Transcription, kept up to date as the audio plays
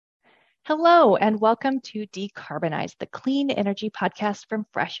Hello, and welcome to Decarbonize, the clean energy podcast from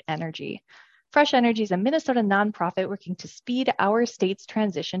Fresh Energy. Fresh Energy is a Minnesota nonprofit working to speed our state's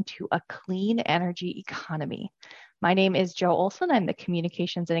transition to a clean energy economy. My name is Jo Olson. I'm the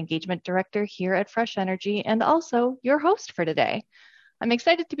Communications and Engagement Director here at Fresh Energy and also your host for today. I'm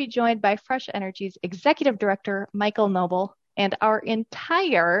excited to be joined by Fresh Energy's Executive Director, Michael Noble, and our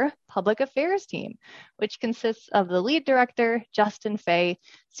entire public affairs team, which consists of the lead director, Justin Fay,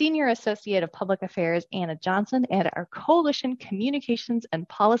 Senior Associate of Public Affairs, Anna Johnson, and our Coalition Communications and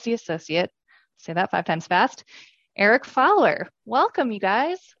Policy Associate, say that 5 times fast, Eric Fowler. Welcome, you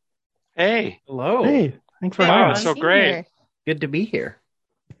guys. Hey. Hello. Hey, thanks for having us. So great. Good to be here.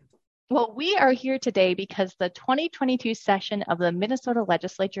 Well, we are here today because the 2022 session of the Minnesota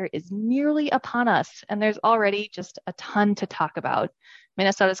legislature is nearly upon us, and there's already just a ton to talk about.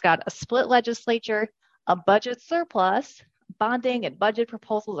 Minnesota's got a split legislature, a budget surplus, bonding and budget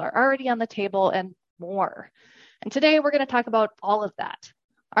proposals are already on the table, and more. And today we're going to talk about all of that.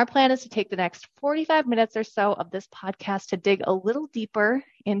 Our plan is to take the next 45 minutes or so of this podcast to dig a little deeper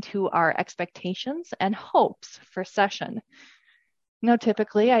into our expectations and hopes for session.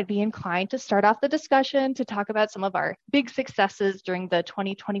 Typically I'd be inclined to start off the discussion to talk about some of our big successes during the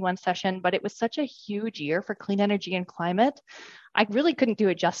 2021 session, but it was such a huge year for clean energy and climate. I really couldn't do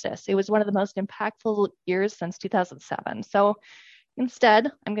it justice. It was one of the most impactful years since 2007. So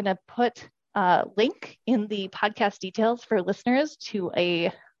instead, I'm going to put a link in the podcast details for listeners to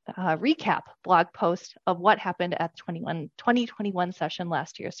a recap blog post of what happened at the 2021 session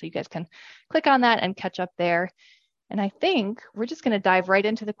last year. So you guys can click on that and catch up there. And I think we're just going to dive right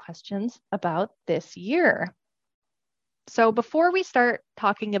into the questions about this year. So before we start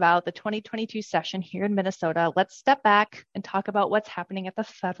talking about the 2022 session here in Minnesota, let's step back and talk about what's happening at the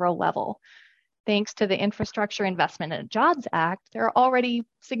federal level. Thanks to the Infrastructure Investment and Jobs Act, there are already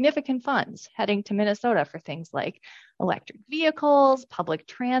significant funds heading to Minnesota for things like electric vehicles, public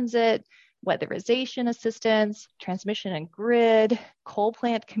transit, weatherization assistance, transmission and grid, coal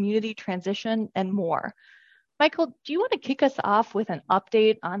plant community transition, and more. Michael, do you want to kick us off with an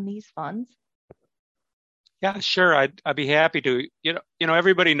update on these funds? Yeah, sure. I'd be happy to.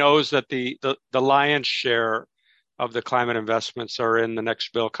 Everybody knows that the lion's share of the climate investments are in the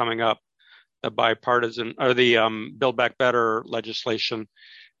next bill coming up, the bipartisan or the Build Back Better legislation.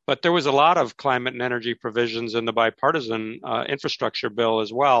 But there was a lot of climate and energy provisions in the bipartisan infrastructure bill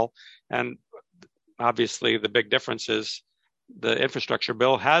as well. And obviously, the big difference is the infrastructure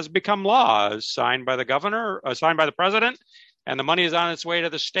bill has become law, signed by the governor, signed by the president, and the money is on its way to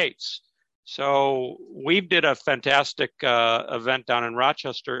the states. So we did a fantastic event down in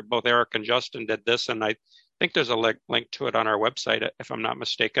Rochester. Both Eric and Justin did this, and I think there's a link to it on our website, if I'm not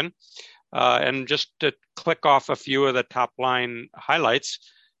mistaken. And just to click off a few of the top line highlights,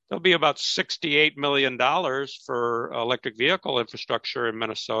 there'll be about $68 million for electric vehicle infrastructure in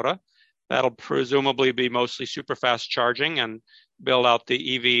Minnesota. That'll presumably be mostly super fast charging and build out the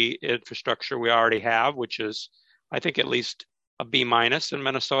EV infrastructure we already have, which is, I think, at least a B- in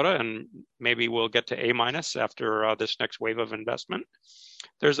Minnesota, and maybe we'll get to A- after this next wave of investment.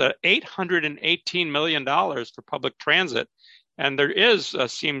 There's a $818 million for public transit, and there is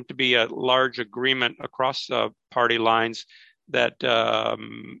seem to be a large agreement across party lines that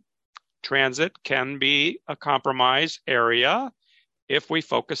transit can be a compromise area if we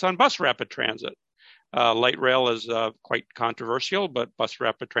focus on bus rapid transit. Light rail is quite controversial, but bus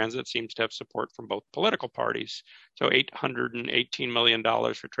rapid transit seems to have support from both political parties. So $818 million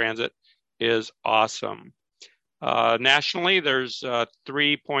for transit is awesome. Nationally, there's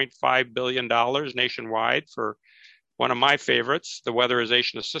 $3.5 billion nationwide for one of my favorites, the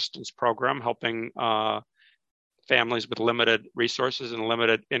Weatherization Assistance Program, helping families with limited resources and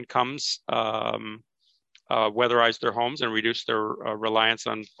limited incomes weatherize their homes and reduce their reliance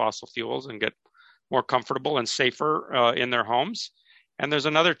on fossil fuels and get more comfortable and safer in their homes. And there's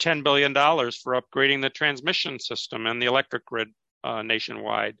another $10 billion for upgrading the transmission system and the electric grid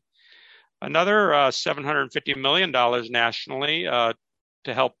nationwide. Another $750 million nationally to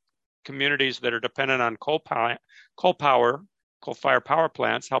help communities that are dependent on coal-fired power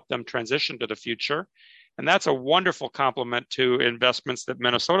plants, help them transition to the future. And that's a wonderful complement to investments that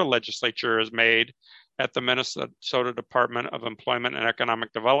Minnesota legislature has made at the Minnesota Department of Employment and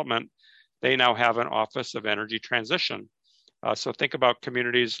Economic Development. They now have an Office of Energy Transition. So think about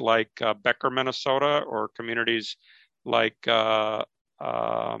communities like Becker, Minnesota, or communities like Oak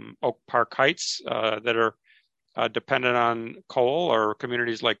Park Heights that are dependent on coal, or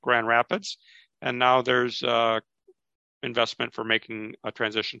communities like Grand Rapids. And now there's investment for making a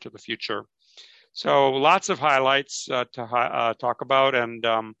transition to the future. So lots of highlights to talk about. And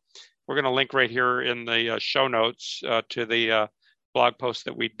we're going to link right here in the show notes to the blog post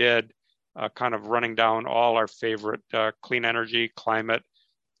that we did, kind of running down all our favorite clean energy, climate,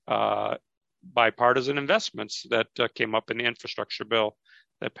 bipartisan investments that came up in the infrastructure bill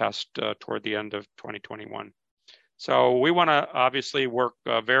that passed toward the end of 2021. So we want to obviously work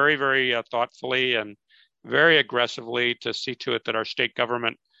very, very thoughtfully and very aggressively to see to it that our state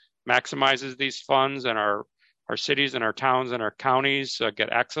government maximizes these funds, and our cities and our towns and our counties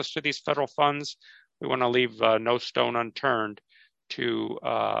get access to these federal funds. We want to leave no stone unturned to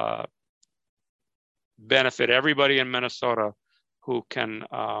benefit everybody in Minnesota who can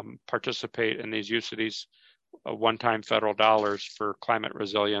participate in these use of these one-time federal dollars for climate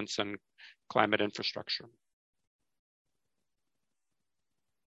resilience and climate infrastructure.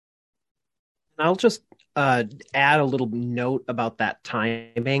 I'll just add a little note about that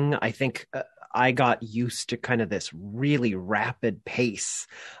timing. I think I got used to kind of this really rapid pace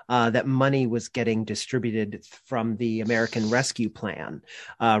that money was getting distributed from the American Rescue Plan,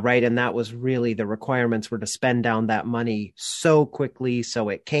 right? And that was really the requirements were to spend down that money so quickly. So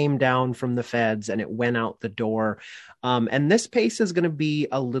it came down from the feds and it went out the door. And this pace is going to be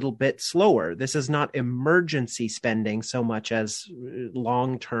a little bit slower. This is not emergency spending so much as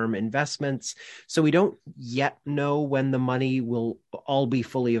long-term investments. So we don't yet know when the money will all be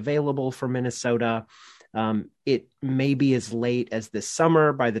fully available for Minnesota. It may be as late as this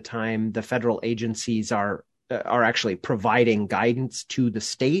summer by the time the federal agencies are actually providing guidance to the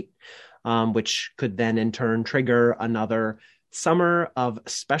state, which could then in turn trigger another summer of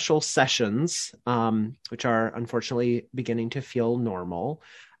special sessions, which are unfortunately beginning to feel normal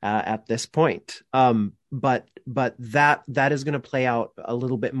at this point. But that is going to play out a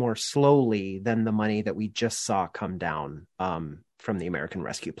little bit more slowly than the money that we just saw come down from the American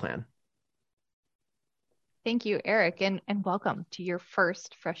Rescue Plan. Thank you, Eric, and welcome to your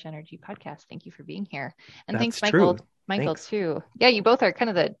first Fresh Energy podcast. Thank you for being here. And That's thanks, Michael. True. Michael, thanks. too. Yeah, you both are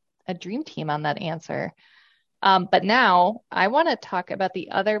kind of a dream team on that answer. But now I want to talk about the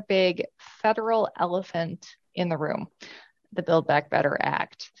other big federal elephant in the room, the Build Back Better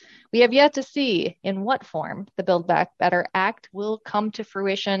Act. We have yet to see in what form the Build Back Better Act will come to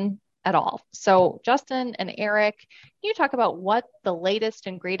fruition at all. So Justin and Eric, can you talk about what the latest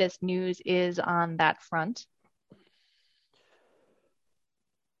and greatest news is on that front?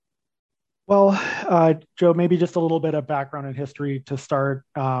 Well, Joe, maybe just a little bit of background and history to start.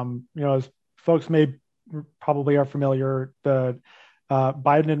 As folks probably are familiar, the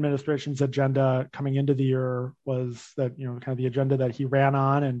Biden administration's agenda coming into the year was that, kind of the agenda that he ran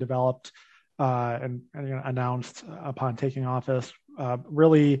on and developed and announced upon taking office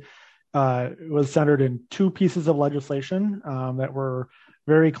really was centered in two pieces of legislation that were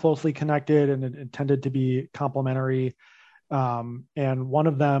very closely connected and intended to be complementary. And one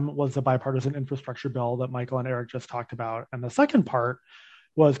of them was the bipartisan infrastructure bill that Michael and Eric just talked about. And the second part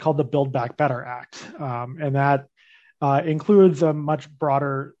was called the Build Back Better Act. And that includes a much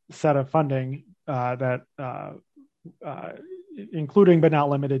broader set of funding that including but not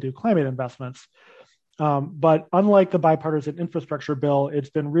limited to climate investments. But unlike the bipartisan infrastructure bill, it's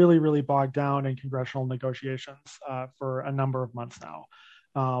been really, really bogged down in congressional negotiations for a number of months now,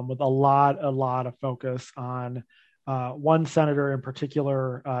 with a lot of focus on one senator in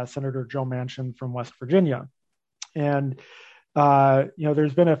particular, Senator Joe Manchin from West Virginia. And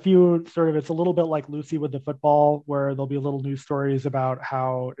there's been a few it's a little bit like Lucy with the football, where there'll be little news stories about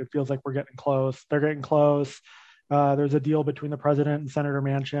how it feels like we're getting close. They're getting close. There's a deal between the president and Senator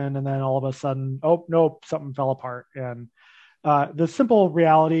Manchin, and then all of a sudden, oh, nope, something fell apart. And the simple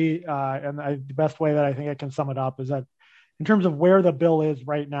reality, the best way that I think I can sum it up is that in terms of where the bill is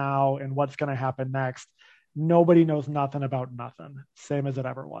right now and what's going to happen next, nobody knows nothing about nothing, same as it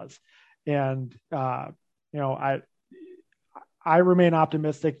ever was. And, I remain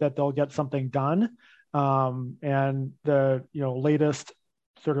optimistic that they'll get something done. And the, latest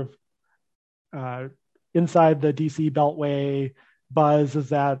sort of inside the DC Beltway buzz is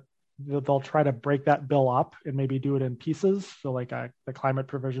that they'll try to break that bill up and maybe do it in pieces. So like the climate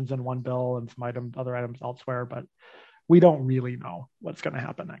provisions in one bill and some other items elsewhere, but we don't really know what's going to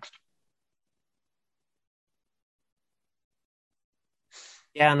happen next.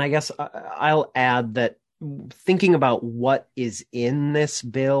 Yeah, and I guess I'll add that thinking about what is in this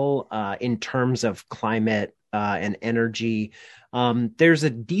bill in terms of climate and energy, there's a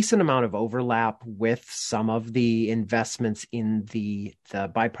decent amount of overlap with some of the investments in the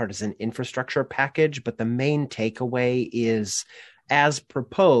bipartisan infrastructure package. But the main takeaway is, as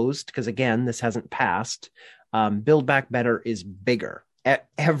proposed, because again, this hasn't passed, Build Back Better is bigger.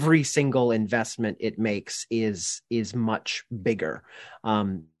 Every single investment it makes is much bigger.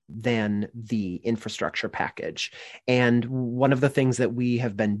 than the infrastructure package. And one of the things that we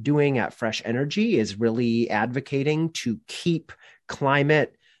have been doing at Fresh Energy is really advocating to keep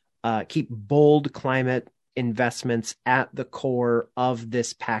bold climate investments at the core of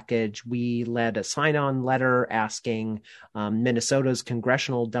this package. We led a sign-on letter asking Minnesota's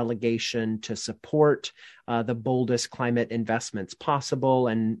congressional delegation to support the boldest climate investments possible.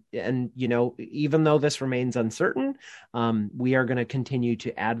 And even though this remains uncertain, we are going to continue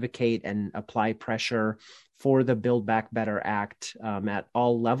to advocate and apply pressure for the Build Back Better Act at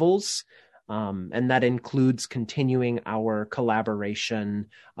all levels. And that includes continuing our collaboration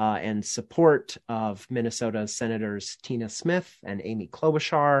and support of Minnesota Senators Tina Smith and Amy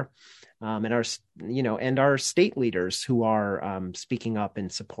Klobuchar, and our state leaders who are speaking up in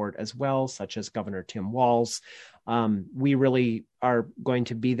support as well, such as Governor Tim Walz. We really are going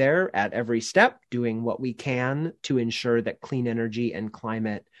to be there at every step, doing what we can to ensure that clean energy and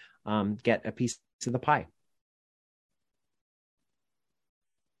climate get a piece of the pie.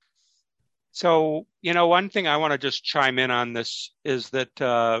 So, one thing I want to just chime in on this is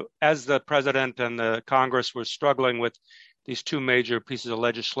that as the president and the Congress were struggling with these two major pieces of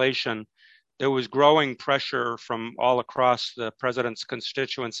legislation, there was growing pressure from all across the president's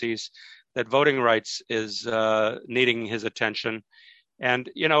constituencies that voting rights is needing his attention.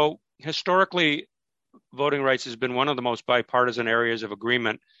 And, historically, voting rights has been one of the most bipartisan areas of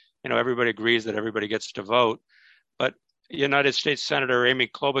agreement. Everybody agrees that everybody gets to vote. But United States Senator Amy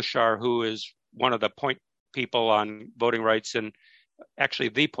Klobuchar, who is one of the point people on voting rights and actually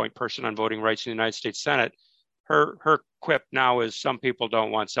the point person on voting rights in the United States Senate, her quip now is some people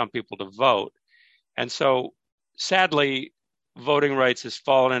don't want some people to vote. And so sadly, voting rights has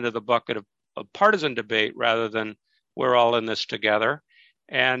fallen into the bucket of partisan debate rather than we're all in this together.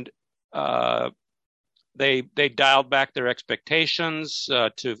 And they dialed back their expectations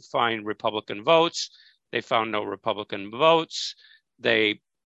to find Republican votes. They found no Republican votes. They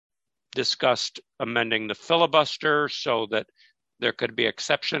discussed amending the filibuster so that there could be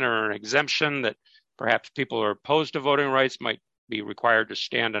exception or an exemption that perhaps people who are opposed to voting rights might be required to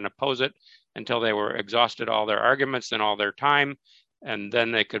stand and oppose it until they were exhausted all their arguments and all their time, and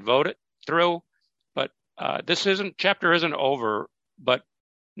then they could vote it through. But this chapter isn't over, but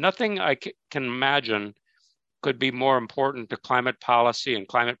nothing I can imagine could be more important to climate policy and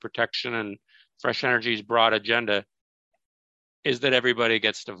climate protection and Fresh Energy's broad agenda is that everybody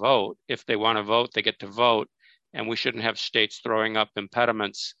gets to vote. If they want to vote, they get to vote. And we shouldn't have states throwing up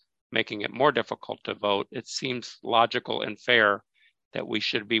impediments, making it more difficult to vote. It seems logical and fair that we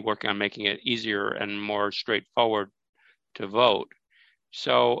should be working on making it easier and more straightforward to vote.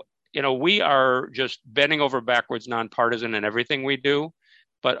 So, we are just bending over backwards, nonpartisan in everything we do.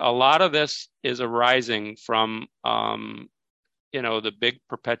 But a lot of this is arising from, the big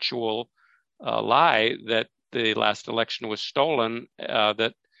perpetual lie that the last election was stolen,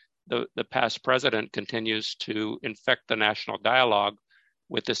 that the past president continues to infect the national dialogue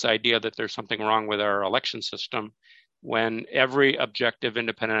with this idea that there's something wrong with our election system, when every objective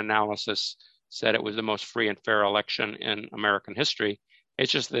independent analysis said it was the most free and fair election in American history.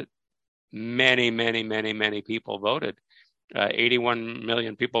 It's just that many, many, many, many people voted. 81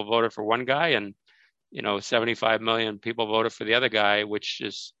 million people voted for one guy, and 75 million people voted for the other guy, which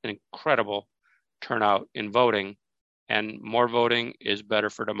is an incredible turnout in voting. And more voting is better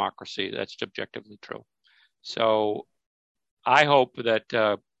for democracy. That's objectively true. So I hope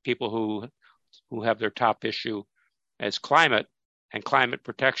that people who have their top issue as climate and climate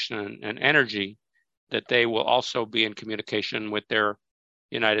protection and energy, that they will also be in communication with their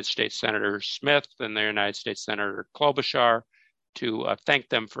United States Senator Smith and their United States Senator Klobuchar to thank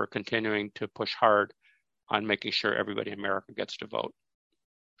them for continuing to push hard on making sure everybody in America gets to vote.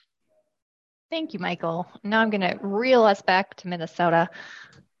 Thank you, Michael. Now I'm going to reel us back to Minnesota.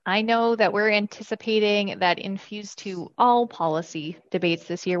 I know that we're anticipating that infused to all policy debates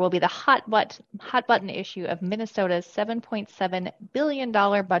this year will be the hot button issue of Minnesota's $7.7 billion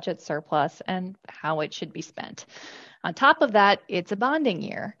budget surplus and how it should be spent. On top of that, it's a bonding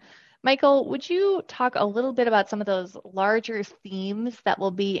year. Michael, would you talk a little bit about some of those larger themes that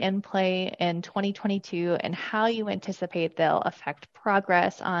will be in play in 2022 and how you anticipate they'll affect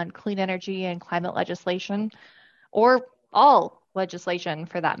progress on clean energy and climate legislation, or all legislation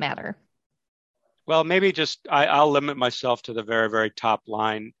for that matter? Well, maybe I'll limit myself to the very, very top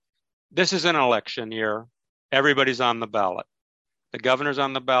line. This is an election year. Everybody's on the ballot. The governor's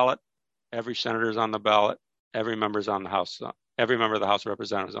on the ballot. Every senator's on the ballot. Every member's on the House. Every member of the House of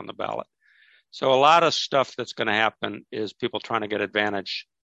Representatives on the ballot. So a lot of stuff that's going to happen is people trying to get advantage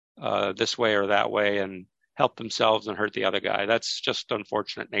this way or that way and help themselves and hurt the other guy. That's just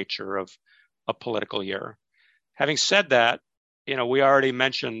unfortunate nature of a political year. Having said that, we already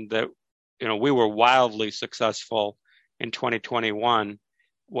mentioned that, we were wildly successful in 2021.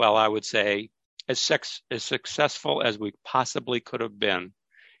 Well, I would say as successful as we possibly could have been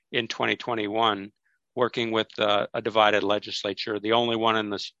in 2021, working with a divided legislature, the only one in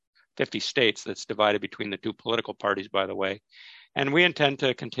the 50 states that's divided between the two political parties, by the way. And we intend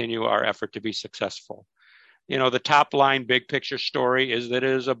to continue our effort to be successful. The top line big picture story is that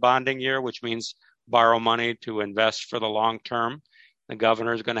it is a bonding year, which means borrow money to invest for the long term. The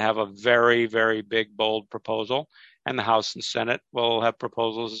governor is going to have a very, very big, bold proposal, and the House and Senate will have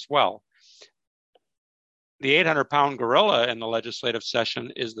proposals as well. The 800-pound gorilla in the legislative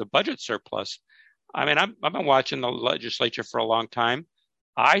session is the budget surplus. I mean, I've been watching the legislature for a long time.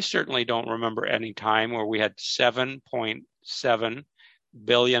 I certainly don't remember any time where we had $7.7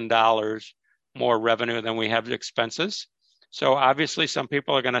 billion more revenue than we have expenses. So obviously some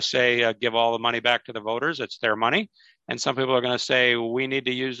people are going to say, give all the money back to the voters. It's their money. And some people are going to say, we need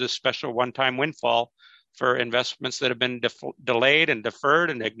to use this special one-time windfall for investments that have been delayed and deferred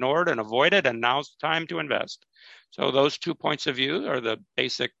and ignored and avoided. And now's the time to invest. So those 2 points of view are the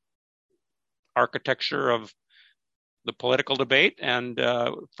basic architecture of the political debate, and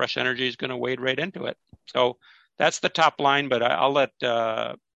Fresh Energy is going to wade right into it. So that's the top line, but I'll let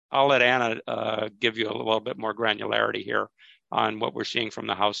Anna give you a little bit more granularity here on what we're seeing from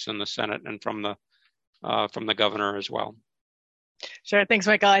the House and the Senate and from the governor as well. Sure. Thanks,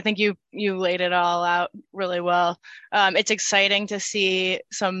 Michael. I think you laid it all out really well. It's exciting to see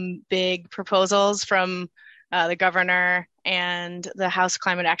some big proposals from the governor and the House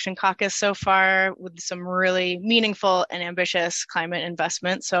Climate Action Caucus so far, with some really meaningful and ambitious climate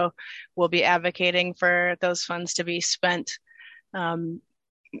investment. So we'll be advocating for those funds to be spent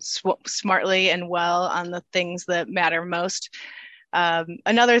smartly and well on the things that matter most.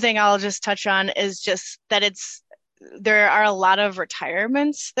 Another thing I'll just touch on is just that there are a lot of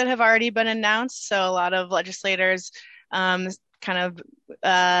retirements that have already been announced. So a lot of legislators I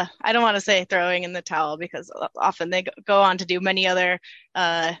don't want to say throwing in the towel, because often they go on to do many other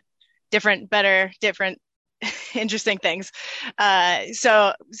different, interesting things.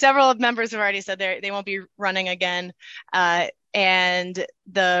 So several members have already said they won't be running again. And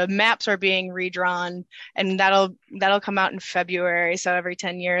the maps are being redrawn, and that'll come out in February. So every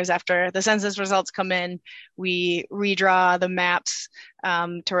 10 years after the census results come in, we redraw the maps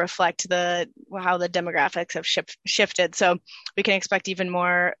to reflect how the demographics have shifted. So we can expect even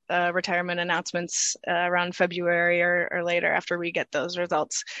more retirement announcements around February or later after we get those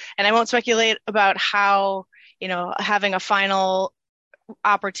results. And I won't speculate about how, having a final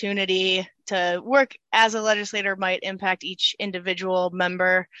opportunity to work as a legislator might impact each individual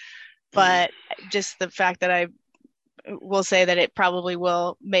member, but just the fact that I will say that it probably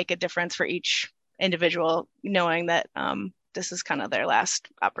will make a difference for each individual, knowing that this is kind of their last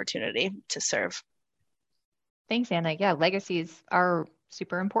opportunity to serve. Thanks, Anna. Yeah, legacies are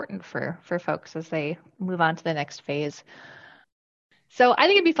super important for folks as they move on to the next phase. So I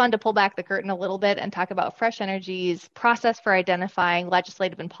think it'd be fun to pull back the curtain a little bit and talk about Fresh Energy's process for identifying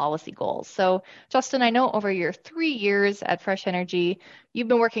legislative and policy goals. So Justin, I know over your 3 years at Fresh Energy, you've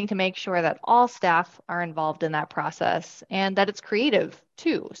been working to make sure that all staff are involved in that process and that it's creative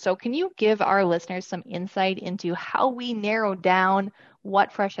too. So can you give our listeners some insight into how we narrow down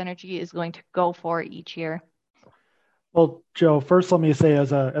what Fresh Energy is going to go for each year? Well, Joe, first let me say,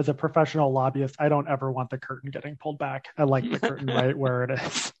 as a professional lobbyist, I don't ever want the curtain getting pulled back. I like the curtain right where it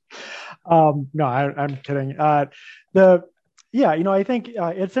is. No, I'm kidding. I think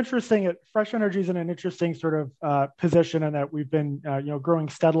it's interesting. Fresh Energy is in an interesting sort of position in that we've been growing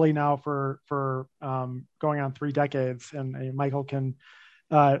steadily now for going on 3 decades. And Michael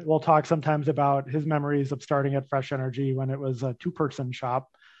will talk sometimes about his memories of starting at Fresh Energy when it was a 2-person shop.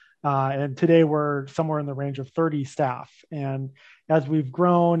 And today we're somewhere in the range of 30 staff. And as we've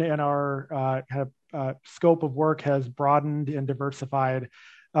grown and our scope of work has broadened and diversified,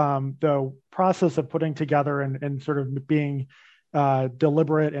 the process of putting together and sort of being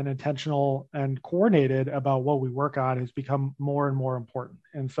deliberate and intentional and coordinated about what we work on has become more and more important.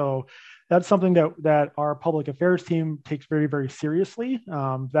 And so that's something that our public affairs team takes very, very seriously,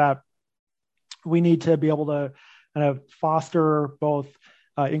 that we need to be able to kind of foster both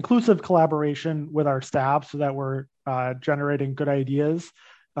inclusive collaboration with our staff so that we're generating good ideas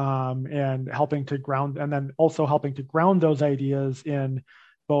and helping to ground, and then also helping to ground those ideas in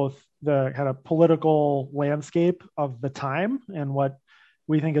both the kind of political landscape of the time and what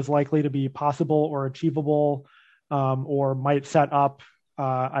we think is likely to be possible or achievable, or might set up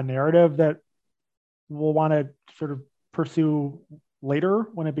a narrative that we'll want to sort of pursue later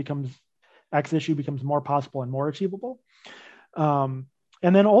when X issue becomes more possible and more achievable. And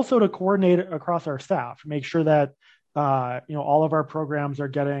then also to coordinate across our staff, make sure that all of our programs are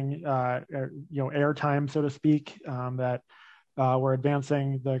getting airtime, so to speak, that we're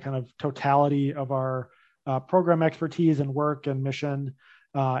advancing the kind of totality of our program expertise and work and mission,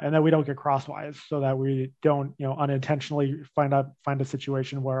 and that we don't get crosswise, so that we don't unintentionally find a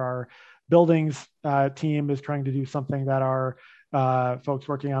situation where our buildings team is trying to do something that our folks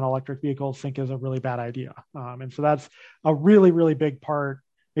working on electric vehicles think is a really bad idea. And so that's a really, really big part,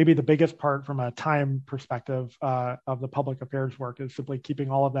 maybe the biggest part from a time perspective of the public affairs work, is simply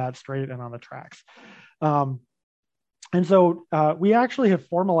keeping all of that straight and on the tracks. And so we actually have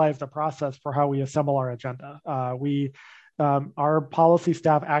formalized a process for how we assemble our agenda. Our policy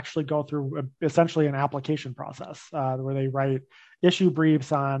staff actually go through essentially an application process where they write issue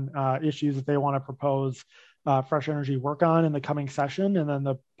briefs on issues that they want to propose Fresh Energy work on in the coming session. And then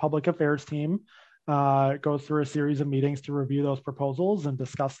the public affairs team goes through a series of meetings to review those proposals and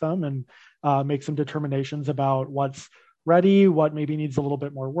discuss them and make some determinations about what's ready, what maybe needs a little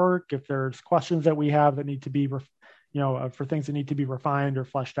bit more work, if there's questions that we have that need to be, for things that need to be refined or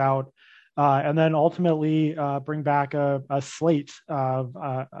fleshed out. And then ultimately bring back a slate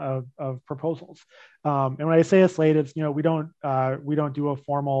of proposals. And when I say a slate, it's we don't do a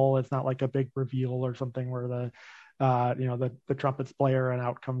formal. It's not like a big reveal or something where the trumpets blare and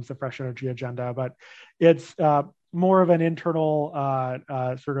out comes the Fresh Energy agenda. But it's more of an internal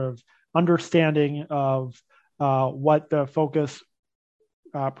sort of understanding of what the focus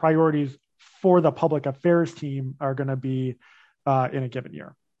priorities for the public affairs team are going to be in a given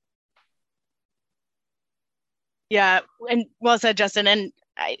year. Yeah, and well said, Justin. And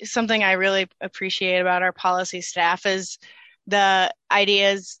something I really appreciate about our policy staff is the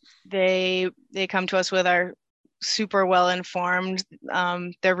ideas they come to us with are super well informed.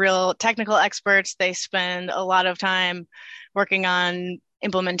 They're real technical experts. They spend a lot of time working on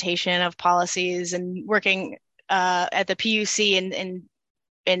implementation of policies and working at the PUC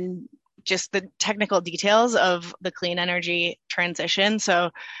and just the technical details of the clean energy transition.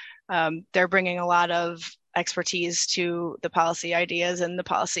 So they're bringing a lot of expertise to the policy ideas and the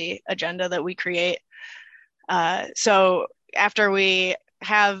policy agenda that we create. So after we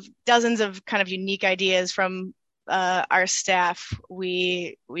have dozens of kind of unique ideas from our staff,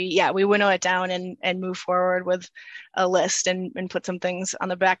 we winnow it down and move forward with a list and put some things on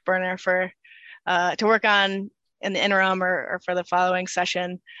the back burner for to work on in the interim or for the following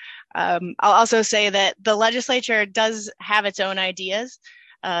session. I'll also say that the legislature does have its own ideas.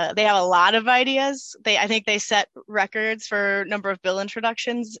 They have a lot of ideas. I think they set records for number of bill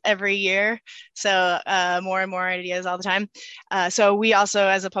introductions every year. So more and more ideas all the time. So we also,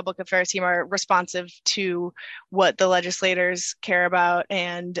 as a public affairs team, are responsive to what the legislators care about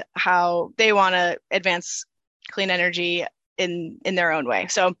and how they want to advance clean energy in their own way.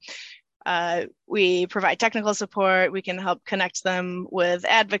 So we provide technical support. We can help connect them with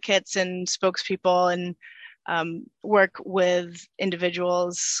advocates and spokespeople and work with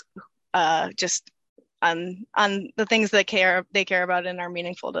individuals just on the things that they care about and are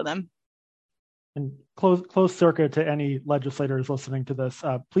meaningful to them. And close circuit to any legislators listening to this,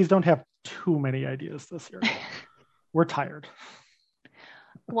 please don't have too many ideas this year. We're tired.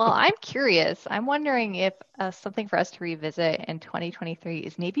 Well, I'm curious. I'm wondering if something for us to revisit in 2023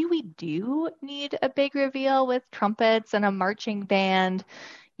 is maybe we do need a big reveal with trumpets and a marching band.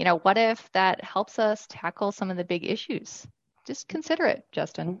 What if that helps us tackle some of the big issues? Just consider it,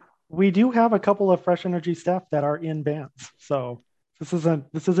 Justin. We do have a couple of Fresh Energy staff that are in bands, so this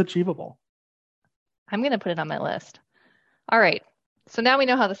is achievable. I'm going to put it on my list. All right. So now we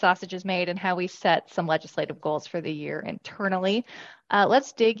know how the sausage is made and how we set some legislative goals for the year internally.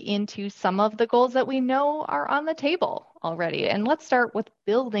 Let's dig into some of the goals that we know are on the table already. And let's start with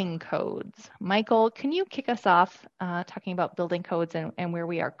building codes. Michael, can you kick us off talking about building codes and where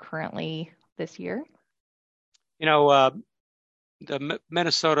we are currently this year? The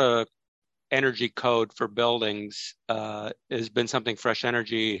Minnesota Energy Code for buildings has been something Fresh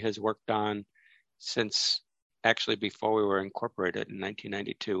Energy has worked on since actually before we were incorporated in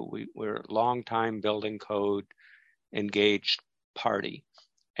 1992. We're a long-time building code engaged party.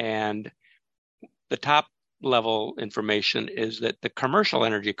 And the top level information is that the commercial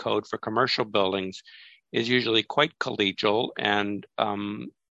energy code for commercial buildings is usually quite collegial and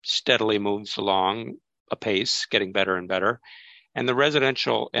steadily moves along apace, getting better and better. And the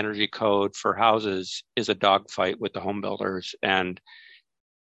residential energy code for houses is a dogfight with the home builders. And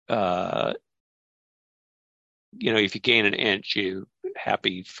if you gain an inch, you're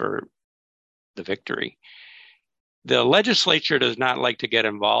happy for the victory. The legislature does not like to get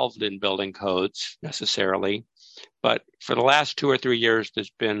involved in building codes necessarily, but for the last 2 or 3 years,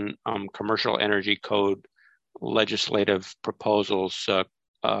 there's been commercial energy code legislative proposals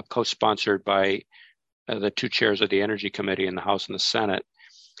co-sponsored by the two chairs of the Energy Committee in the House and the Senate.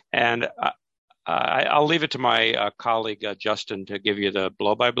 And I'll leave it to my colleague, Justin, to give you the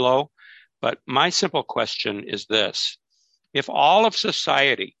blow-by-blow. But my simple question is this. If all of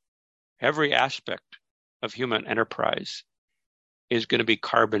society, every aspect of human enterprise is going to be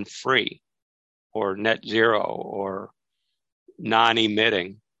carbon-free or net zero or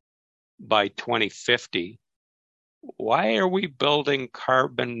non-emitting by 2050, why are we building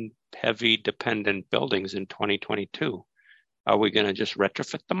carbon-heavy dependent buildings in 2022? Are we going to just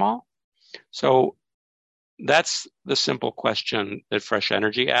retrofit them all? So that's the simple question that Fresh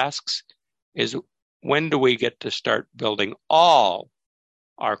Energy asks, is when do we get to start building all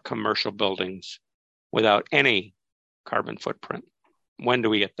our commercial buildings without any carbon footprint? When do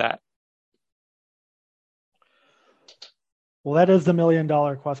we get that? Well, that is the $1 million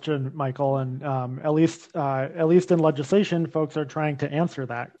question, Michael, and at least in legislation, folks are trying to answer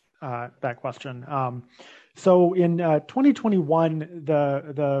that question. So in 2021,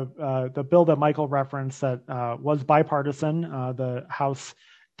 the bill that Michael referenced that was bipartisan, the House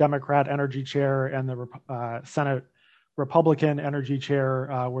Democrat Energy Chair and the Senate Republican Energy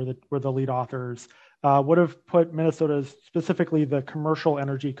Chair were the lead authors, would have put Minnesota's, specifically the commercial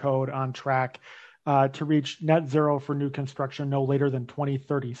energy code, on track to reach net zero for new construction no later than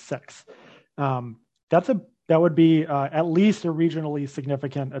 2036. That would be at least a regionally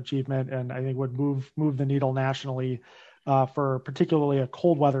significant achievement, and I think would move the needle nationally for particularly a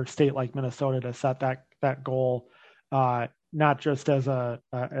cold weather state like Minnesota to set that goal, not just as a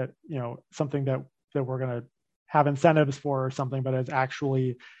something that we're going to have incentives for or something, but as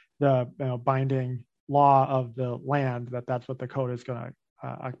actually the binding law of the land, that's what the code is going to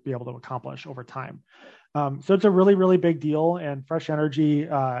be able to accomplish over time. So it's a really, really big deal, and Fresh Energy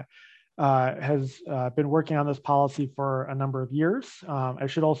has been working on this policy for a number of years. I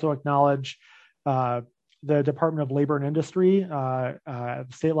should also acknowledge the Department of Labor and Industry at the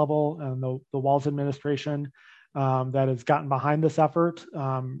state level and the Walz administration that has gotten behind this effort,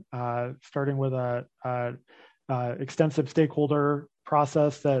 starting with a extensive stakeholder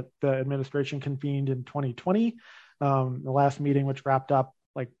process that the administration convened in 2020. The last meeting, which wrapped up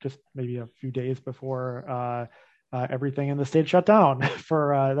like just maybe a few days before everything in the state shut down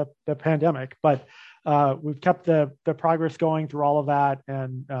for the pandemic. But we've kept the progress going through all of that,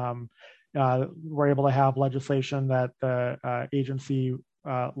 and we're able to have legislation that the agency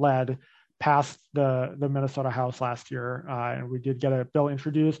led passed the Minnesota House last year, and we did get a bill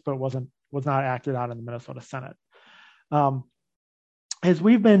introduced, but was not acted on in the Minnesota Senate. As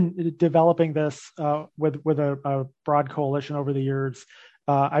we've been developing this with a broad coalition over the years,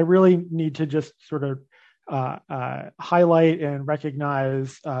 I really need to just sort of highlight and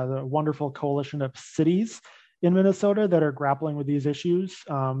recognize the wonderful coalition of cities in Minnesota that are grappling with these issues.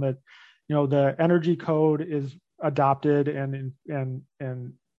 That the energy code is adopted and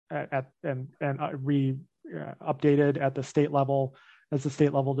updated at the state level as a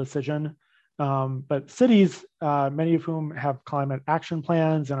state level decision. But cities, many of whom have climate action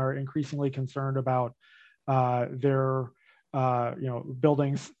plans and are increasingly concerned about their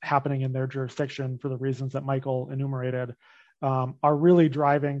buildings happening in their jurisdiction for the reasons that Michael enumerated, are really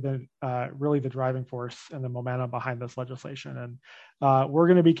driving the driving force and the momentum behind this legislation. And we're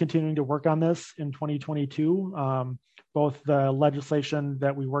going to be continuing to work on this in 2022, both the legislation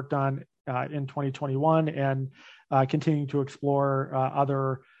that we worked on in 2021 and continuing to explore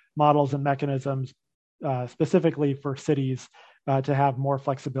other models and mechanisms specifically for cities to have more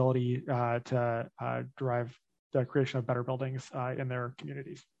flexibility to drive the creation of better buildings in their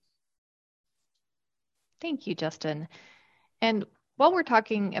communities. Thank you, Justin. And while we're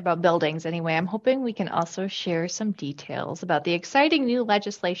talking about buildings anyway, I'm hoping we can also share some details about the exciting new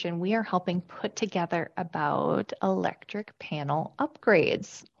legislation we are helping put together about electric panel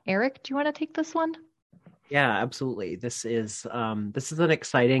upgrades. Eric, do you want to take this one? Yeah, absolutely. This is an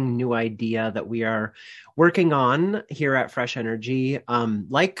exciting new idea that we are working on here at Fresh Energy.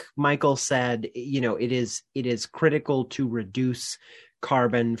 Like Michael said, it is critical to reduce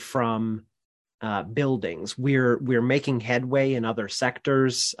carbon from buildings. We're making headway in other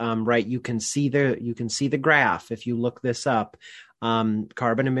sectors, right? You can see the graph if you look this up.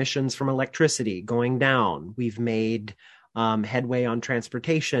 Carbon emissions from electricity going down. We've made headway on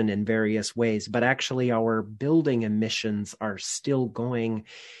transportation in various ways, but actually our building emissions are still going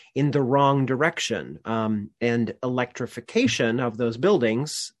in the wrong direction. And electrification of those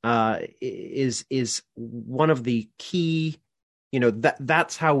buildings is one of the key.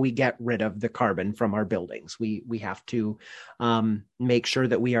 That's how we get rid of the carbon from our buildings. We have to make sure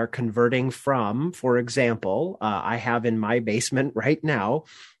that we are converting from, for example, I have in my basement right now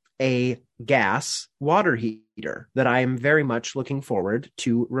a gas water heater that I am very much looking forward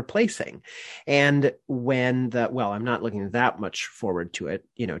to replacing. And I'm not looking that much forward to it,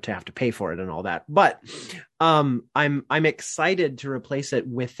 to have to pay for it and all that. But I'm excited to replace it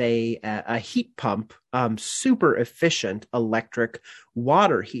with a heat pump, super efficient electric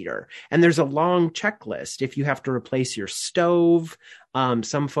water heater. And there's a long checklist. If you have to replace your stove,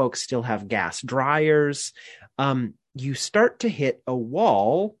 some folks still have gas dryers. You start to hit a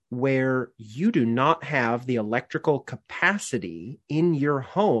wall where you do not have the electrical capacity in your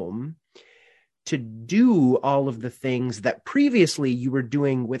home to do all of the things that previously you were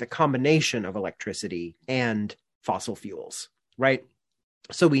doing with a combination of electricity and fossil fuels, right?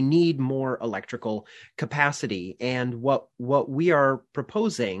 So we need more electrical capacity. And what we are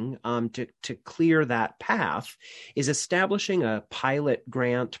proposing to clear that path is establishing a pilot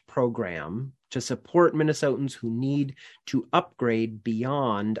grant program to support Minnesotans who need to upgrade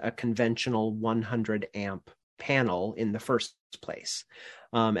beyond a conventional 100 amp panel in the first place.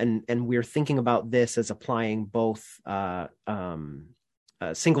 And we're thinking about this as applying both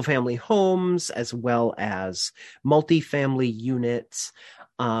single family homes as well as multifamily units.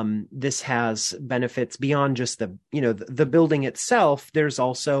 This has benefits beyond just the building itself. There's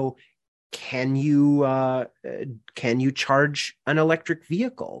also, can you charge an electric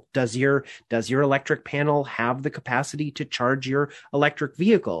vehicle? Does your electric panel have the capacity to charge your electric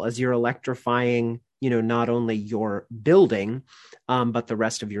vehicle as you're electrifying, not only your building, but the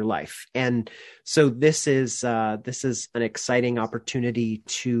rest of your life? And so this is an exciting opportunity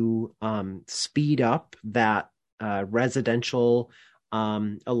to speed up that residential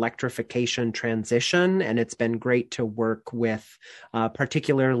electrification transition. And it's been great to work with,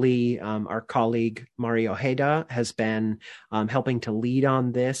 particularly our colleague Mario Heda has been helping to lead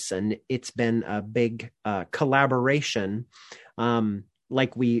on this. And it's been a big collaboration.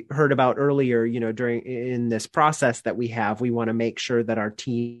 Like we heard about earlier, in this process that we want to make sure that our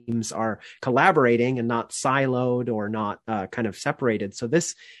teams are collaborating and not siloed or not kind of separated. So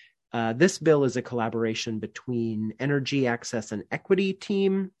this bill is a collaboration between Energy Access and Equity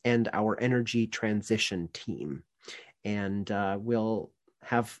team and our Energy Transition team. And we'll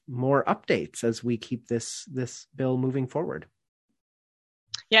have more updates as we keep this bill moving forward.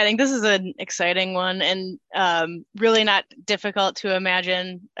 Yeah, I think this is an exciting one and really not difficult to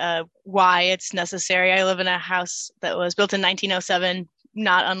imagine why it's necessary. I live in a house that was built in 1907,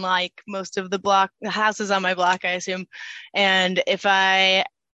 not unlike most of the houses on my block, I assume. And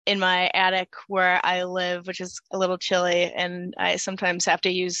in my attic where I live, which is a little chilly, and I sometimes have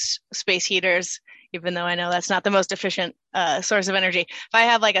to use space heaters, even though I know that's not the most efficient source of energy. If I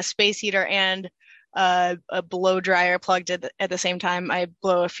have like a space heater and a blow dryer plugged at the same time, I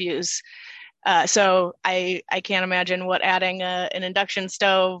blow a fuse. So I can't imagine what adding an induction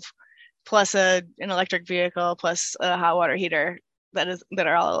stove plus an electric vehicle plus a hot water heater that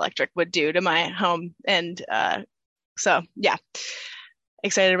are all electric would do to my home. And so yeah.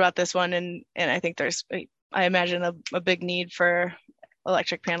 Excited about this one, and I think I imagine a big need for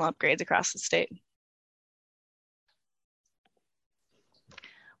electric panel upgrades across the state.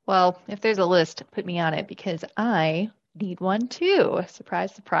 Well, if there's a list, put me on it because I need one too.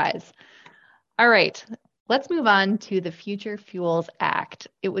 Surprise, surprise. All right, let's move on to the Future Fuels Act.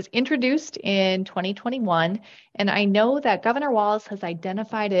 It was introduced in 2021, and I know that Governor Walz has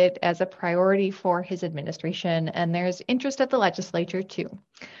identified it as a priority for his administration, and there's interest at the legislature too.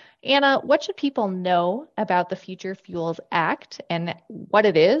 Anna, what should people know about the Future Fuels Act and what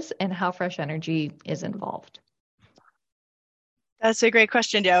it is and how Fresh Energy is involved? That's a great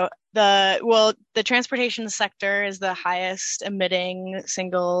question, Joe. The transportation sector is the highest emitting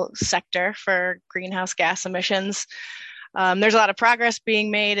single sector for greenhouse gas emissions. There's a lot of progress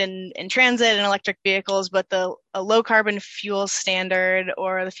being made in transit and electric vehicles, but a low carbon fuel standard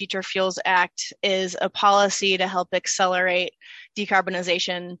or the Future Fuels Act is a policy to help accelerate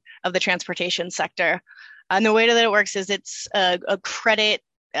decarbonization of the transportation sector. And the way that it works is it's a credit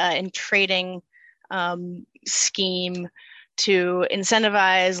and trading scheme to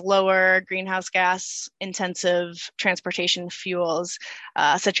incentivize lower greenhouse gas intensive transportation fuels,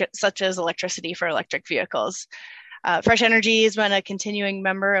 such as electricity for electric vehicles. Fresh Energy has been a continuing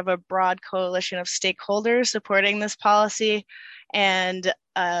member of a broad coalition of stakeholders supporting this policy, and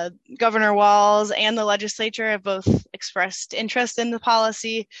Governor Walz and the legislature have both expressed interest in the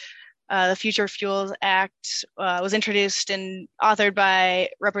policy. The Future Fuels Act was introduced and authored by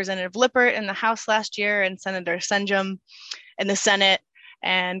Representative Lippert in the House last year and Senator Senjum in the Senate.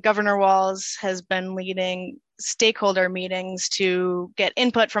 And Governor Walz has been leading stakeholder meetings to get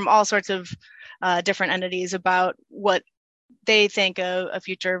input from all sorts of different entities about what they think a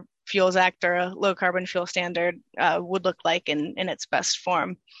Future Fuels Act or a low carbon fuel standard would look like in its best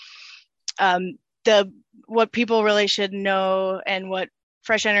form. What people really should know and what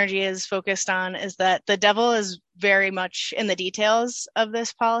Fresh Energy is focused on is that the devil is very much in the details of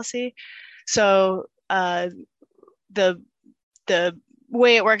this policy. So the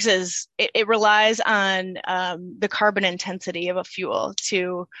way it works is it relies on the carbon intensity of a fuel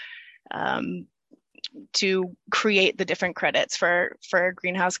to create the different credits for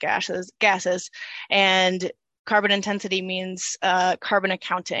greenhouse gases. And carbon intensity means carbon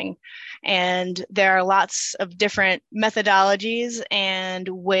accounting. And there are lots of different methodologies and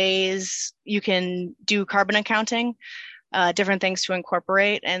ways you can do carbon accounting, different things to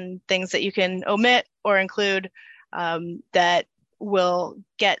incorporate and things that you can omit or include that will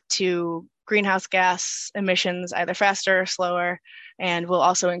get to greenhouse gas emissions either faster or slower, and will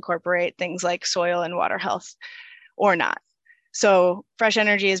also incorporate things like soil and water health or not. So Fresh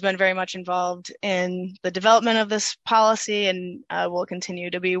Energy has been very much involved in the development of this policy, and will continue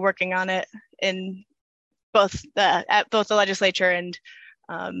to be working on it in at both the legislature and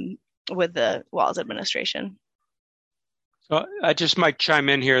with the Walz administration. So I just might chime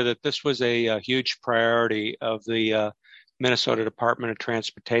in here that this was a huge priority of the Minnesota Department of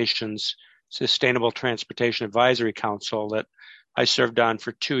Transportation's Sustainable Transportation Advisory Council that I served on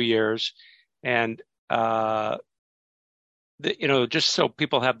for 2 years. And just so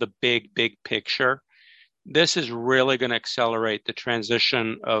people have the big picture, this is really going to accelerate the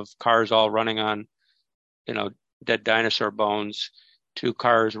transition of cars all running on, dead dinosaur bones to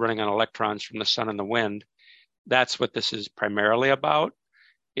cars running on electrons from the sun and the wind. That's what this is primarily about,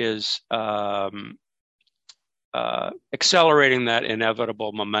 is accelerating that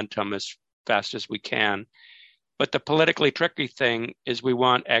inevitable momentum as fast as we can. But the politically tricky thing is we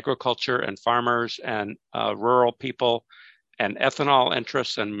want agriculture and farmers and rural people and ethanol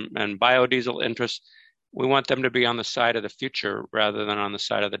interests and biodiesel interests. We want them to be on the side of the future rather than on the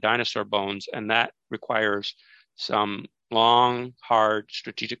side of the dinosaur bones. And that requires some long, hard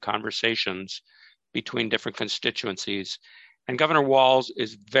strategic conversations between different constituencies. And Governor Walz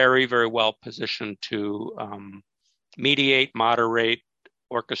is very, very well positioned to mediate, moderate,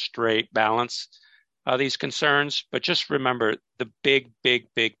 orchestrate, balance these concerns. But just remember, the big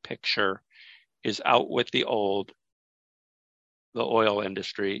picture is out with the old, the oil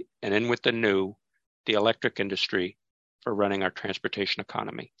industry, and in with the new, the electric industry, for running our transportation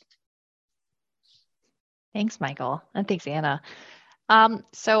economy. Thanks, Michael. And thanks, Anna.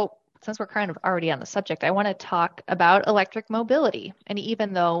 So since we're kind of already on the subject, I want to talk about electric mobility. And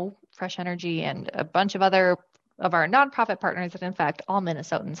even though Fresh Energy and a bunch of other of our nonprofit partners, and in fact, all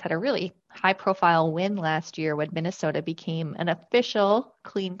Minnesotans, had a really high-profile win last year when Minnesota became an official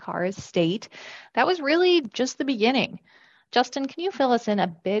clean cars state, that was really just the beginning. Justin, can you fill us in a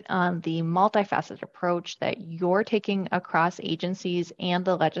bit on the multifaceted approach that you're taking across agencies and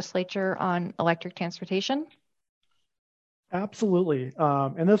the legislature on electric transportation? Absolutely,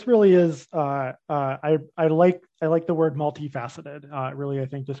 and this really is. I like the word multifaceted. It really, I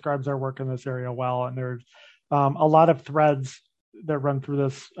think, describes our work in this area well. And there's a lot of threads that run through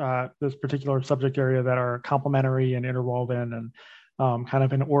this particular subject area that are complementary and interwoven, and kind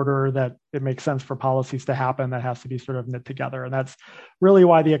of in order that it makes sense for policies to happen. That has to be sort of knit together, and that's really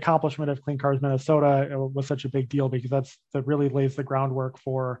why the accomplishment of Clean Cars Minnesota was such a big deal, because that really lays the groundwork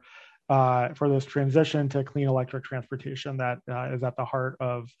for this transition to clean electric transportation that is at the heart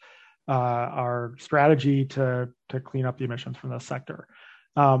of our strategy to clean up the emissions from this sector.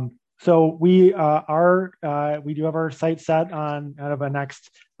 So we do have our sights set on kind of a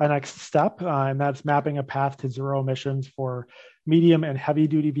next step, and that's mapping a path to zero emissions for medium and heavy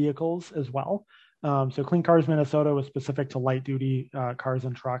duty vehicles as well. So Clean Cars Minnesota was specific to light duty cars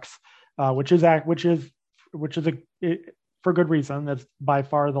and trucks, which is for good reason. That's by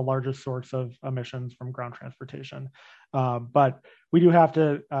far the largest source of emissions from ground transportation. But we do have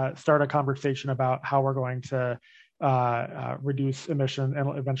to start a conversation about how we're going to reduce emission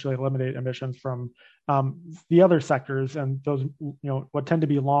and eventually eliminate emissions from the other sectors. And those, what tend to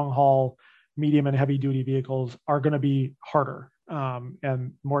be long haul, medium and heavy duty vehicles are going to be harder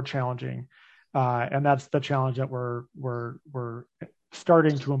and more challenging And that's the challenge that we're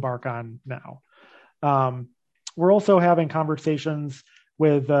starting to embark on now. We're also having conversations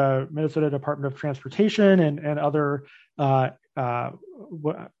with the Minnesota Department of Transportation and other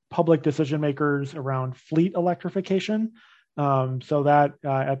public decision makers around fleet electrification. So that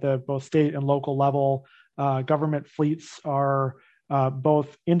at the both state and local level, government fleets are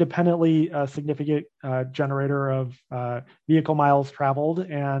both independently a significant generator of vehicle miles traveled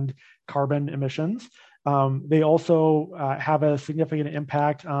and carbon emissions. They also have a significant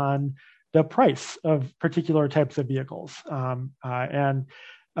impact on the price of particular types of vehicles. And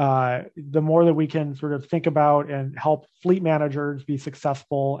the more that we can sort of think about and help fleet managers be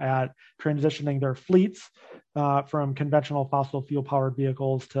successful at transitioning their fleets from conventional fossil fuel powered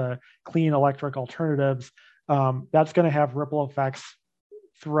vehicles to clean electric alternatives, that's going to have ripple effects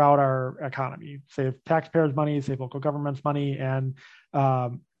throughout our economy, save taxpayers money, save local governments money, and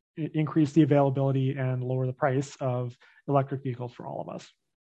increase the availability and lower the price of electric vehicles for all of us.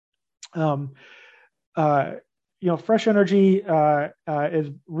 Fresh Energy is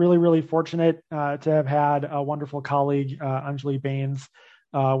really, really fortunate to have had a wonderful colleague, Anjali Bains,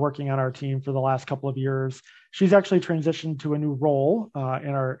 working on our team for the last couple of years. She's actually transitioned to a new role in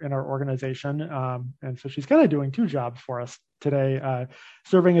our organization, and so she's kind of doing two jobs for us today,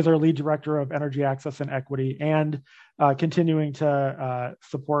 serving as our lead director of energy access and equity, and continuing to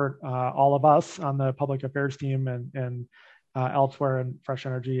support all of us on the public affairs team and elsewhere in Fresh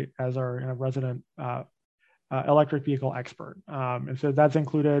Energy as our resident electric vehicle expert. And so that's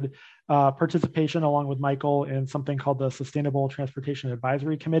included participation along with Michael in something called the Sustainable Transportation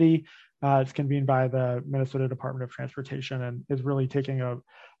Advisory Committee. It's convened by the Minnesota Department of Transportation and is really taking a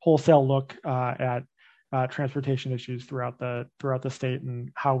wholesale look at transportation issues throughout the state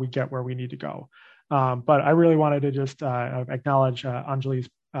and how we get where we need to go. But I really wanted to just acknowledge Anjali's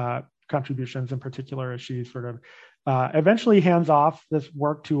contributions in particular as she sort of eventually hands off this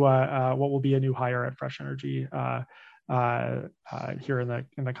work to what will be a new hire at Fresh Energy here in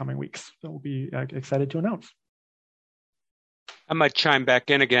the coming weeks. So we'll be excited to announce. I might chime back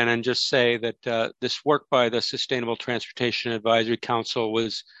in again and just say that this work by the Sustainable Transportation Advisory Council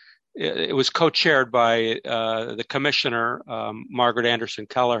was co-chaired by the commissioner, Margaret Anderson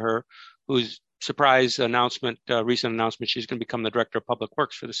Kelleher, whose recent announcement, she's going to become the director of public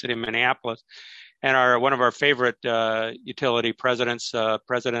works for the city of Minneapolis. And one of our favorite utility presidents,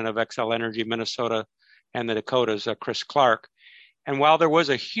 president of Xcel Energy Minnesota and the Dakotas, Chris Clark. And while there was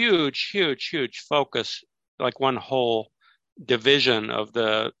a huge focus, like one whole division of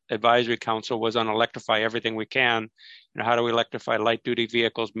the advisory council was on electrify everything we can. How do we electrify light duty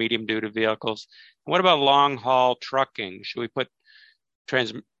vehicles, medium duty vehicles? What about long haul trucking? Should we put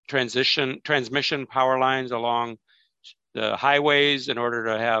transmission power lines along the highways in order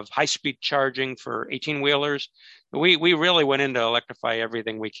to have high-speed charging for 18-wheelers? We really went into electrify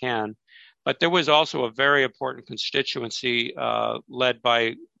everything we can. But there was also a very important constituency led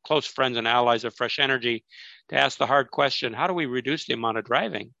by close friends and allies of Fresh Energy to ask the hard question, how do we reduce the amount of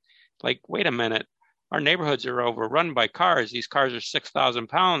driving? Like, wait a minute, our neighborhoods are overrun by cars. These cars are 6,000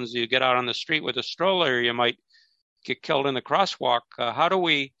 pounds. You get out on the street with a stroller, you might get killed in the crosswalk. How do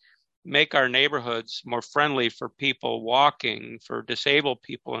we make our neighborhoods more friendly for people walking, for disabled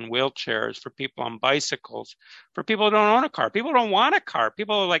people in wheelchairs, for people on bicycles, for people who don't own a car? People don't want a car.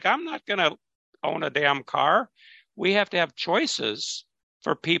 People are like, I'm not going to own a damn car. We have to have choices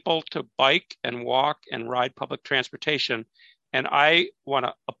for people to bike and walk and ride public transportation. And I want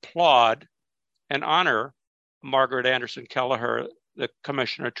to applaud and honor Margaret Anderson Kelleher, the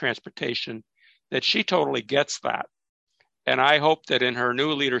Commissioner of Transportation, that she totally gets that. And I hope that in her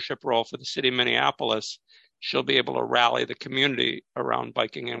new leadership role for the city of Minneapolis, she'll be able to rally the community around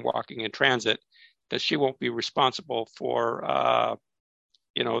biking and walking and transit, that she won't be responsible for,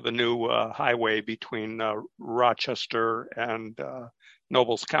 the new highway between Rochester and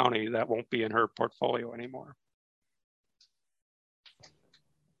Nobles County. That won't be in her portfolio anymore.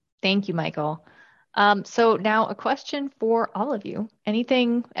 Thank you, Michael. So now a question for all of you.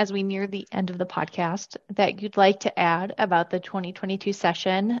 Anything as we near the end of the podcast that you'd like to add about the 2022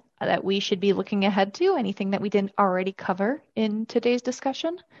 session that we should be looking ahead to? Anything that we didn't already cover in today's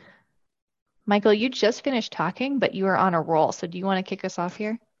discussion? Michael, you just finished talking, but you are on a roll. So do you want to kick us off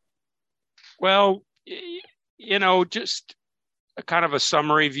here? Well, just a kind of a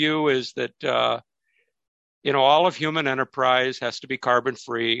summary view is that, all of human enterprise has to be carbon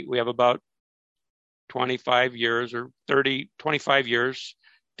free. We have about 25 years or 25 years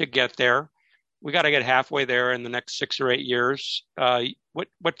to get there. We got to get halfway there in the next 6 or 8 years.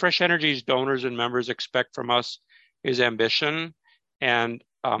 What Fresh Energy's donors and members expect from us is ambition and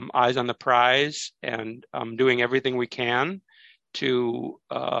eyes on the prize and doing everything we can to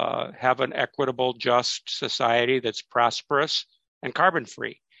have an equitable, just society that's prosperous and carbon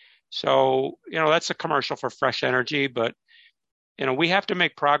free. So, that's a commercial for Fresh Energy, but, we have to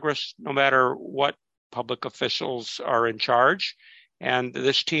make progress no matter what public officials are in charge. And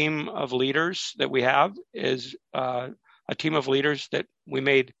this team of leaders that we have is a team of leaders that we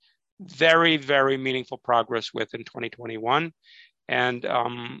made very, very meaningful progress with in 2021. And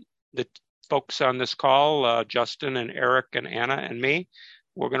the folks on this call, Justin and Eric and Anna and me,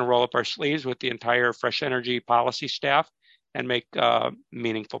 we're going to roll up our sleeves with the entire Fresh Energy policy staff and make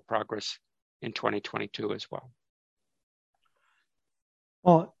meaningful progress in 2022 as well.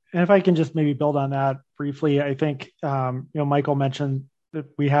 Well, and if I can just maybe build on that briefly, I think, Michael mentioned that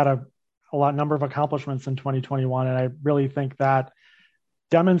we had a number of accomplishments in 2021, and I really think that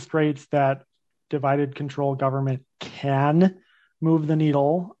demonstrates that divided control government can move the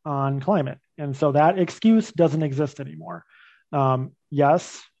needle on climate. And so that excuse doesn't exist anymore.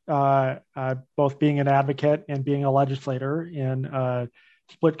 Yes, both being an advocate and being a legislator in a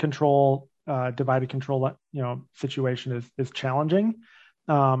split control, divided control, situation is challenging.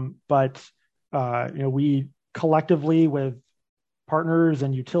 But we collectively with partners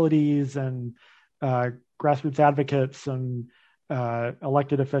and utilities and grassroots advocates and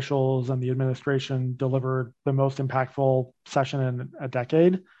elected officials and the administration delivered the most impactful session in a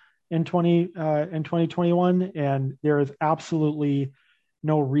decade in 2021. And there is absolutely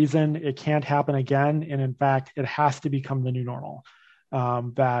no reason it can't happen again. And in fact, it has to become the new normal,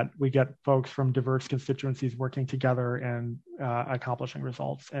 that we get folks from diverse constituencies working together and accomplishing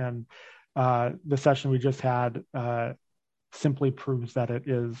results. And the session we just had simply proves that it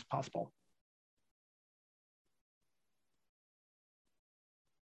is possible.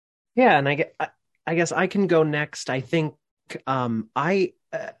 Yeah, and I guess I can go next. I think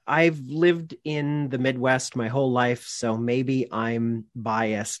I've lived in the Midwest my whole life, so maybe I'm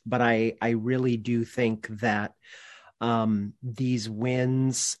biased, but I really do think that these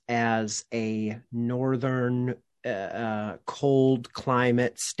wins as a northern cold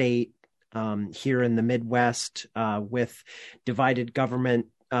climate state here in the Midwest with divided government,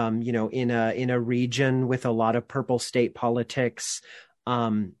 in a region with a lot of purple state politics,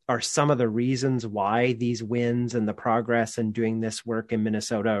 are some of the reasons why these wins and the progress and doing this work in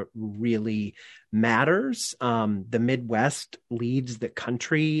Minnesota really matters. The Midwest leads the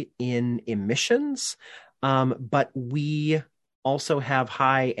country in emissions, but we also have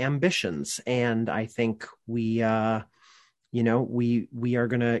high ambitions. And I think we are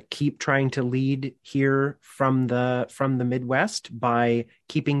going to keep trying to lead here from the Midwest by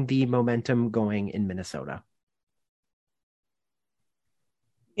keeping the momentum going in Minnesota.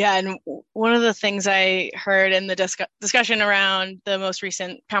 Yeah, and one of the things I heard in the discussion around the most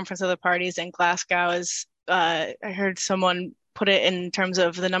recent Conference of the Parties in Glasgow is I heard someone put it in terms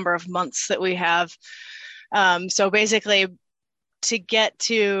of the number of months that we have. So basically, to get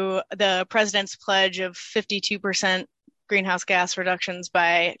to the president's pledge of 52% greenhouse gas reductions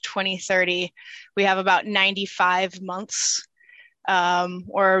by 2030, we have about 95 months.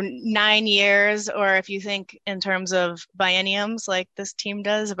 Or 9 years, or if you think in terms of bienniums, like this team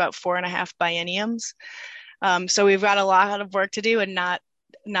does, about 4.5 bienniums. So we've got a lot of work to do and not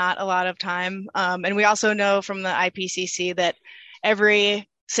a lot of time. And we also know from the IPCC that every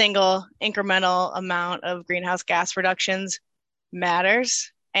single incremental amount of greenhouse gas reductions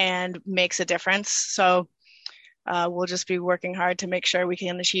matters and makes a difference. So we'll just be working hard to make sure we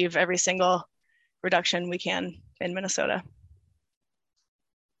can achieve every single reduction we can in Minnesota.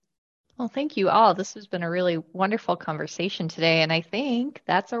 Well, thank you all. This has been a really wonderful conversation today, and I think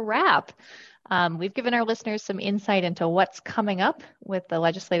that's a wrap. We've given our listeners some insight into what's coming up with the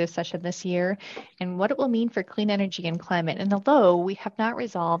legislative session this year and what it will mean for clean energy and climate. And although we have not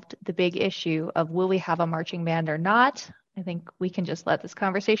resolved the big issue of will we have a marching band or not, I think we can just let this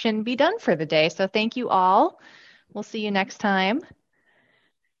conversation be done for the day. So thank you all. We'll see you next time.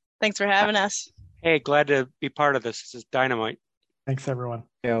 Thanks for having us. Hey, glad to be part of this. This is dynamite. Thanks, everyone.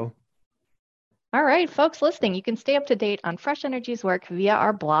 Yo. All right, folks listening, you can stay up to date on Fresh Energy's work via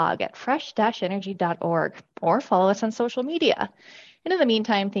our blog at fresh-energy.org or follow us on social media. And in the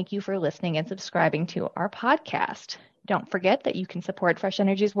meantime, thank you for listening and subscribing to our podcast. Don't forget that you can support Fresh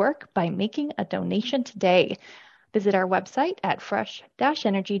Energy's work by making a donation today. Visit our website at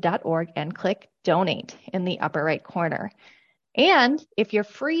fresh-energy.org and click Donate in the upper right corner. And if you're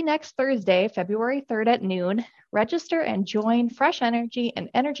free next Thursday, February 3rd at noon, register and join Fresh Energy and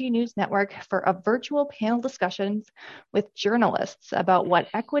Energy News Network for a virtual panel discussions with journalists about what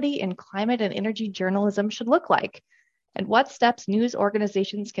equity in climate and energy journalism should look like. and what steps news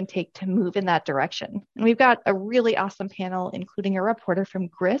organizations can take to move in that direction. And we've got a really awesome panel, including a reporter from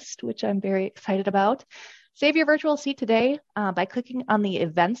Grist, which I'm very excited about. Save your virtual seat today by clicking on the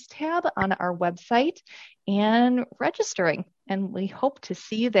events tab on our website and registering. And we hope to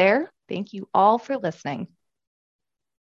see you there. Thank you all for listening.